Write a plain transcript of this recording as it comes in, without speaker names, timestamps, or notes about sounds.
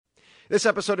This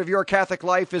episode of Your Catholic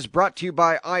Life is brought to you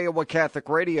by Iowa Catholic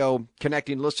Radio,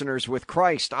 connecting listeners with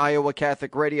Christ.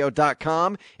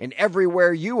 iowacatholicradio.com and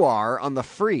everywhere you are on the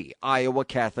free Iowa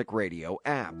Catholic Radio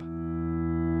app.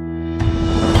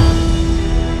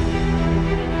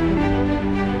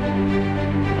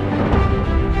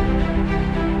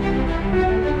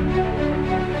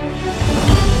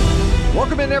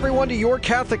 Welcome in, everyone, to Your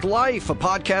Catholic Life, a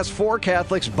podcast for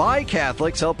Catholics by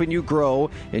Catholics, helping you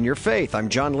grow in your faith. I'm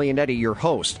John Leonetti, your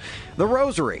host. The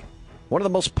Rosary, one of the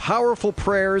most powerful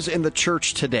prayers in the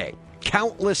church today.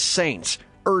 Countless saints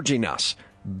urging us,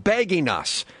 begging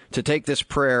us to take this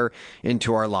prayer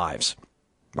into our lives.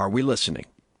 Are we listening?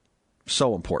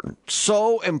 So important.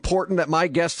 So important that my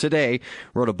guest today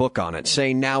wrote a book on it,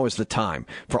 saying now is the time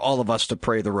for all of us to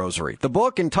pray the Rosary. The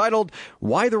book, entitled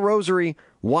Why the Rosary,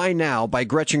 Why Now, by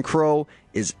Gretchen Crow,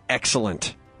 is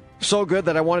excellent. So good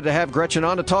that I wanted to have Gretchen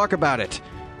on to talk about it.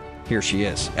 Here she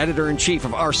is, editor-in-chief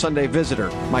of Our Sunday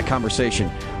Visitor, my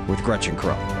conversation with Gretchen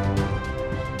Crow.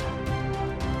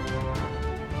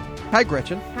 Hi,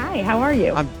 Gretchen. Hi, how are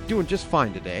you? I'm doing just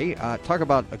fine today. Talk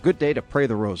about a good day to pray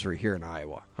the Rosary here in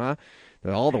Iowa, huh?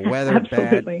 All the weather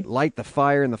bad, light the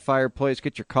fire in the fireplace,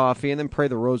 get your coffee, and then pray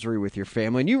the Rosary with your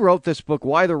family. And you wrote this book,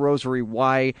 Why the Rosary,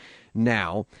 Why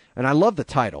Now? And I love the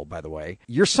title, by the way.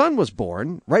 Your son was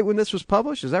born right when this was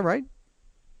published, is that right?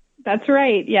 That's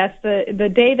right, yes.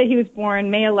 The day that he was born,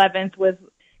 May 11th, was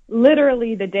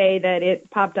literally the day that it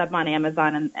popped up on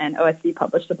Amazon and OSB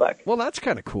published the book. Well, that's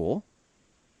kind of cool.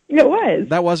 It was.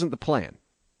 That wasn't the plan.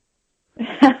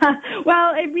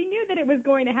 Well, we knew that it was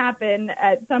going to happen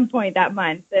at some point that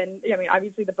month. And, I mean,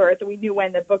 obviously the birth, and we knew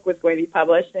when the book was going to be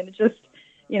published. And it just,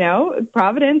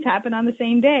 Providence happened on the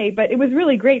same day. But it was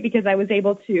really great because I was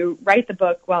able to write the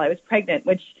book while I was pregnant,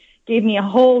 which gave me a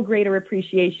whole greater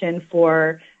appreciation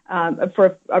for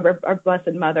our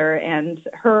Blessed Mother and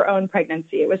her own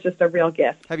pregnancy. It was just a real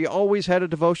gift. Have you always had a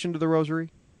devotion to the Rosary?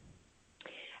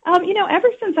 Ever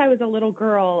since I was a little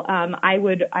girl, I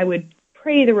would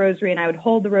pray the Rosary and I would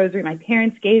hold the Rosary. My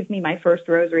parents gave me my first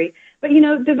Rosary. But,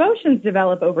 devotions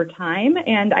develop over time,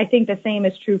 and I think the same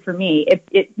is true for me.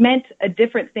 It meant a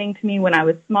different thing to me when I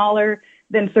was smaller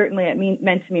than certainly it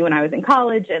meant to me when I was in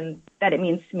college, and that it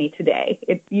means to me today.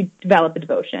 You develop a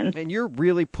devotion. And you're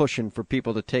really pushing for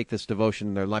people to take this devotion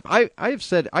in their life. I have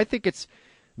said I think it's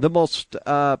the most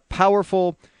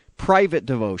powerful private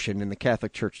devotion in the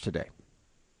Catholic Church today.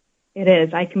 It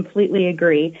is. I completely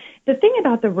agree. The thing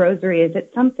about the Rosary is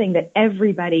it's something that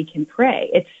everybody can pray.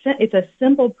 It's a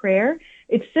simple prayer.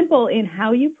 It's simple in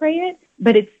how you pray it,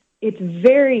 but it's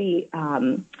very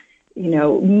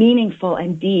meaningful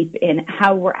and deep in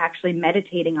how we're actually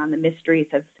meditating on the mysteries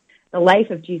of the life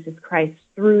of Jesus Christ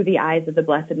through the eyes of the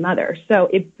Blessed Mother. So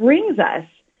it brings us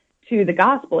to the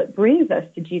gospel. It brings us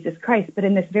to Jesus Christ, but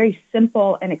in this very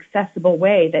simple and accessible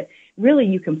way that really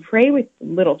you can pray with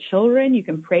little children, you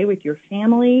can pray with your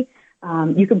family,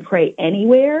 you can pray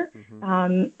anywhere. Mm-hmm.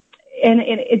 And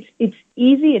it's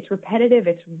easy, it's repetitive,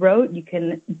 it's rote. You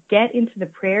can get into the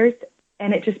prayers,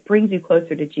 and it just brings you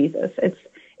closer to Jesus.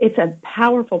 It's a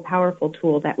powerful, powerful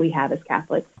tool that we have as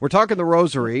Catholics. We're talking the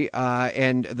Rosary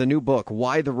and the new book,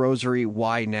 Why the Rosary,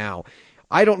 Why Now?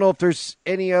 I don't know if there's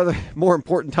any other more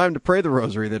important time to pray the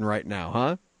Rosary than right now,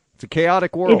 huh? It's a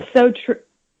chaotic world. It's so true.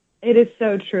 It is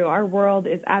so true. Our world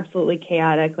is absolutely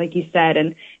chaotic, like you said.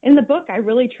 And in the book, I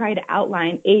really try to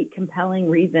outline 8 compelling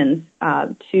reasons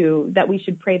that we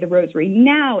should pray the Rosary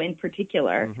now in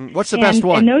particular. Mm-hmm. What's the best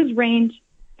one? And those range.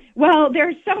 Well, there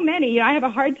are so many. I have a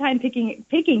hard time picking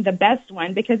the best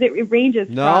one because it ranges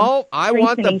from I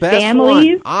want the best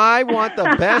families. One. I want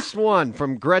the best one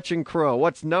from Gretchen Crow.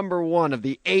 What's number 1 of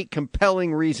the 8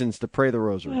 compelling reasons to pray the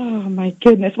Rosary? Oh, my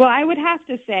goodness. Well, I would have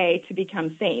to say to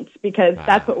become saints because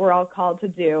that's what we're all called to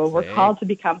do. We're called to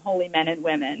become holy men and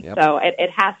women. Yep. So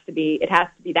it has to be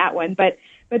that one. But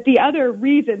the other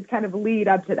reasons kind of lead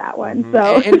up to that one. Mm-hmm.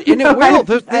 So and it will.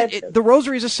 The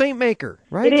Rosary is a saint maker,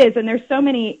 right? It is, and there's so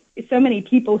many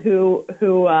people who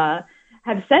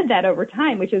have said that over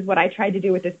time, which is what I tried to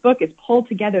do with this book, is pull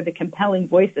together the compelling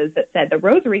voices that said the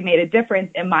Rosary made a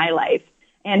difference in my life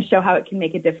and show how it can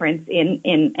make a difference in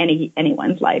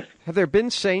anyone's life. Have there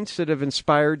been saints that have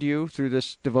inspired you through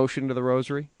this devotion to the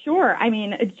Rosary? Sure. I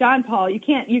mean, John Paul. You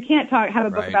can't have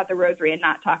a book about the Rosary and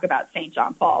not talk about Saint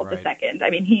John Paul II. I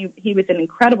mean, he was an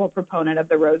incredible proponent of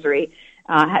the Rosary.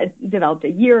 Had developed a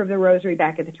year of the Rosary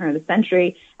back at the turn of the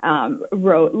century.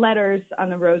 Wrote letters on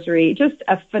the Rosary. Just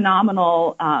a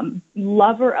phenomenal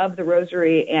lover of the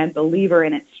Rosary and believer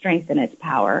in its strength and its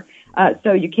power.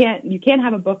 So you can't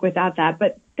have a book without that.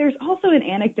 But there's also an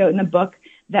anecdote in the book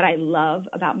that I love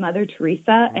about Mother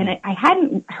Teresa, and I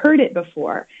hadn't heard it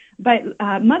before, but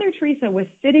Mother Teresa was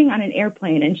sitting on an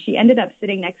airplane, and she ended up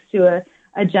sitting next to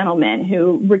a gentleman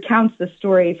who recounts the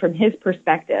story from his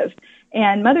perspective.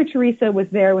 And Mother Teresa was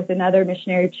there with another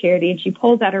missionary of charity, and she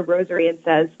pulls out her rosary and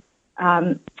says,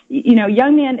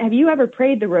 young man, have you ever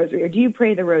prayed the rosary, or do you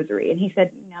pray the rosary? And he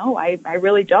said, no, I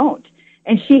really don't.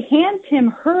 And she hands him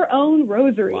her own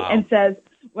rosary and says,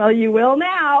 well, you will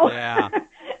now. Yeah.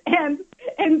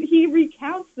 and he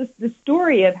recounts the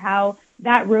story of how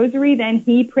that rosary, then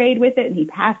he prayed with it and he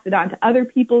passed it on to other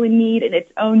people in need, and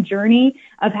its own journey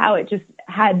of how it just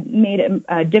had made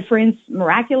a difference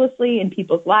miraculously in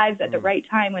people's lives at the right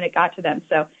time when it got to them.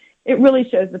 So it really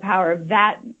shows the power of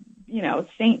that,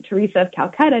 Saint Teresa of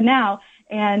Calcutta now,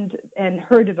 and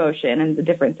her devotion and the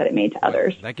difference that it made to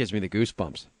others. That gives me the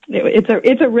goosebumps.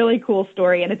 It's a really cool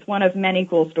story, and it's one of many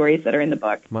cool stories that are in the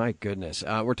book. My goodness.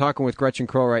 We're talking with Gretchen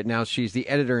Crow right now. She's the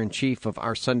editor-in-chief of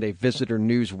our Sunday Visitor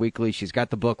News Weekly. She's got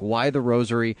the book, Why the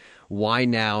Rosary, Why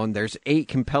Now? And there's 8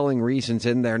 compelling reasons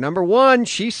in there. Number 1,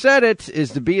 she said it,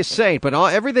 is to be a saint. But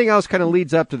everything else kind of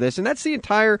leads up to this, and that's the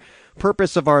entire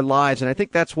purpose of our lives. And I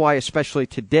think that's why, especially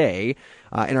today,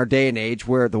 in our day and age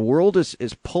where the world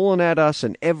is pulling at us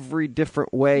in every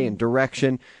different way and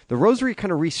direction, the rosary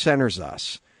kind of recenters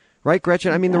us. Right,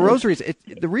 Gretchen? I mean, the rosary is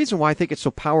the reason why I think it's so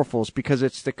powerful is because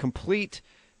it's the complete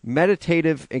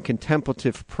meditative and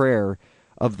contemplative prayer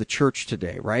of the church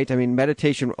today, right? I mean,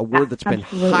 meditation, a word that's been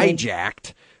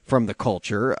hijacked from the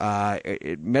culture.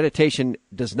 Meditation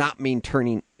does not mean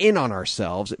turning in on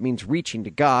ourselves. It means reaching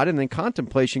to God, and then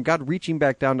contemplation, God reaching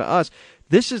back down to us.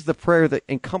 This is the prayer that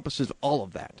encompasses all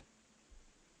of that.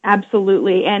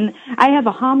 Absolutely. And I have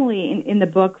a homily in the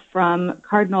book from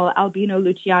Cardinal Albino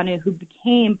Luciano, who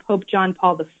became Pope John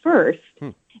Paul I.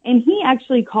 And he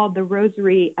actually called the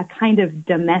rosary a kind of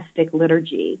domestic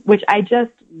liturgy, which I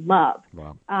just love.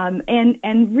 Wow.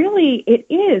 And really it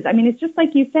is. I mean, it's just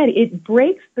like you said,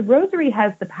 the rosary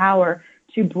has the power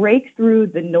to break through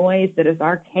the noise that is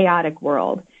our chaotic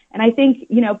world. And I think,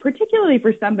 particularly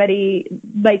for somebody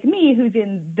like me who's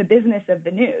in the business of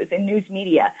the news and news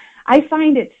media, I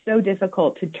find it so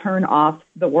difficult to turn off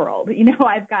the world.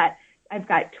 I've got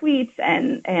tweets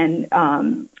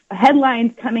and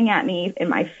headlines coming at me in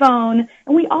my phone,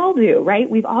 and we all do, right?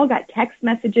 We've all got text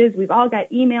messages. We've all got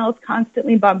emails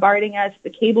constantly bombarding us. The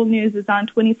cable news is on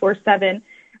 24/7.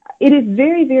 It is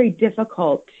very, very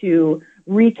difficult to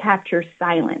recapture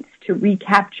silence, to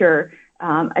recapture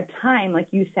a time,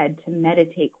 like you said, to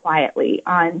meditate quietly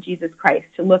on Jesus Christ,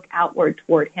 to look outward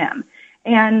toward him.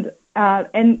 And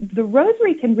the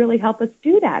rosary can really help us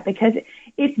do that because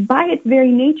it's by its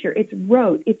very nature, it's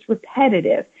rote, it's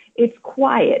repetitive, it's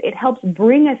quiet. It helps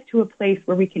bring us to a place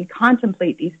where we can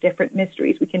contemplate these different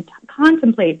mysteries. We can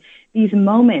contemplate these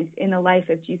moments in the life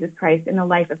of Jesus Christ, in the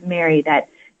life of Mary that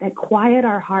quiet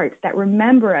our hearts, that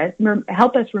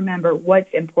help us remember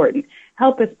what's important,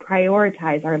 help us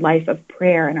prioritize our life of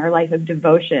prayer and our life of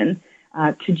devotion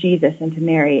to Jesus and to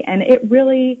Mary. And it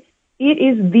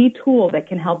is the tool that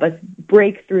can help us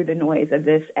break through the noise of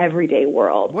this everyday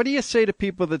world. What do you say to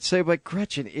people that say, like,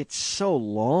 Gretchen, it's so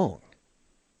long?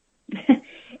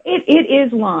 It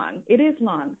is long. It is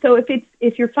long. So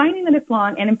if you're finding that it's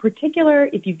long, and in particular,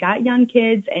 if you've got young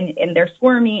kids and they're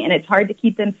squirmy and it's hard to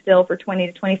keep them still for 20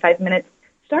 to 25 minutes,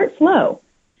 start slow.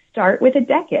 Start with a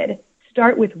decade.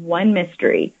 Start with one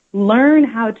mystery. Learn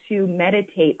how to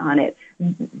meditate on it.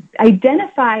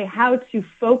 Identify how to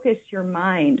focus your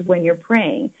mind when you're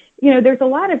praying. There's a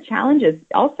lot of challenges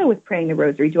also with praying the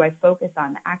rosary. Do I focus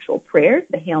on the actual prayers,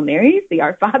 the Hail Marys, the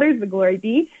Our Fathers, the Glory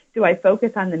Be? Do I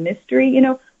focus on the mystery?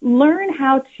 Learn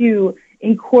how to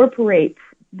incorporate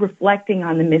reflecting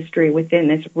on the mystery within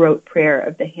this rote prayer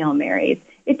of the Hail Marys.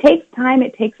 It takes time,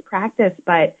 it takes practice,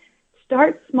 but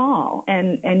start small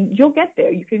and you'll get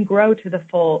there. You can grow to the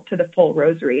full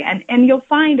rosary, and you'll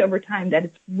find over time that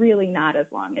it's really not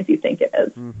as long as you think it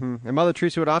is. Mm-hmm. And Mother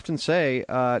Teresa would often say,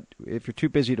 if you're too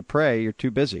busy to pray, you're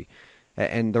too busy.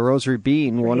 And the rosary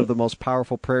being one of the most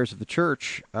powerful prayers of the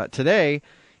church today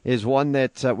is one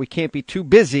that we can't be too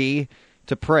busy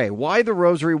to pray. Why the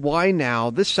Rosary? Why now?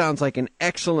 This sounds like an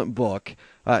excellent book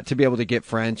to be able to get,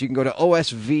 friends. You can go to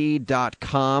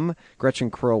osv.com.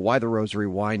 Gretchen Crow, Why the Rosary?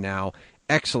 Why now?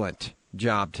 Excellent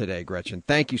job today, Gretchen.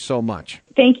 Thank you so much.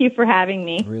 Thank you for having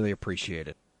me. Really appreciate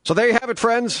it. So there you have it,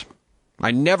 friends.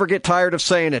 I never get tired of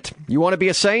saying it. You want to be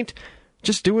a saint?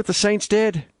 Just do what the saints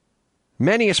did.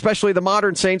 Many, especially the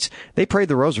modern saints, they prayed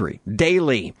the Rosary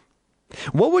daily.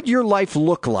 What would your life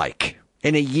look like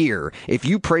in a year if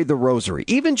you prayed the Rosary,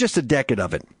 even just a decade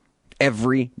of it,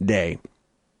 every day?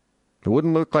 It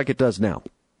wouldn't look like it does now.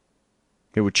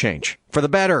 it would change for the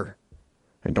better.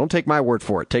 And don't take my word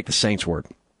for it. Take the saint's word.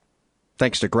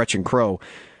 Thanks to Gretchen Crow,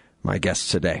 my guest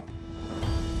today.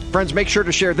 Friends, make sure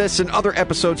to share this and other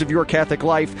episodes of Your Catholic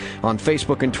Life on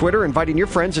Facebook and Twitter, inviting your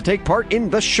friends to take part in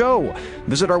the show.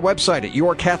 Visit our website at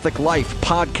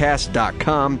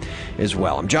yourcatholiclifepodcast.com as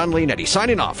well. I'm John Leonetti,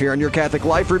 signing off here on Your Catholic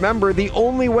Life. Remember, the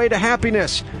only way to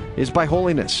happiness is by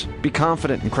holiness. Be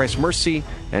confident in Christ's mercy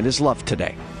and His love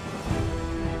today.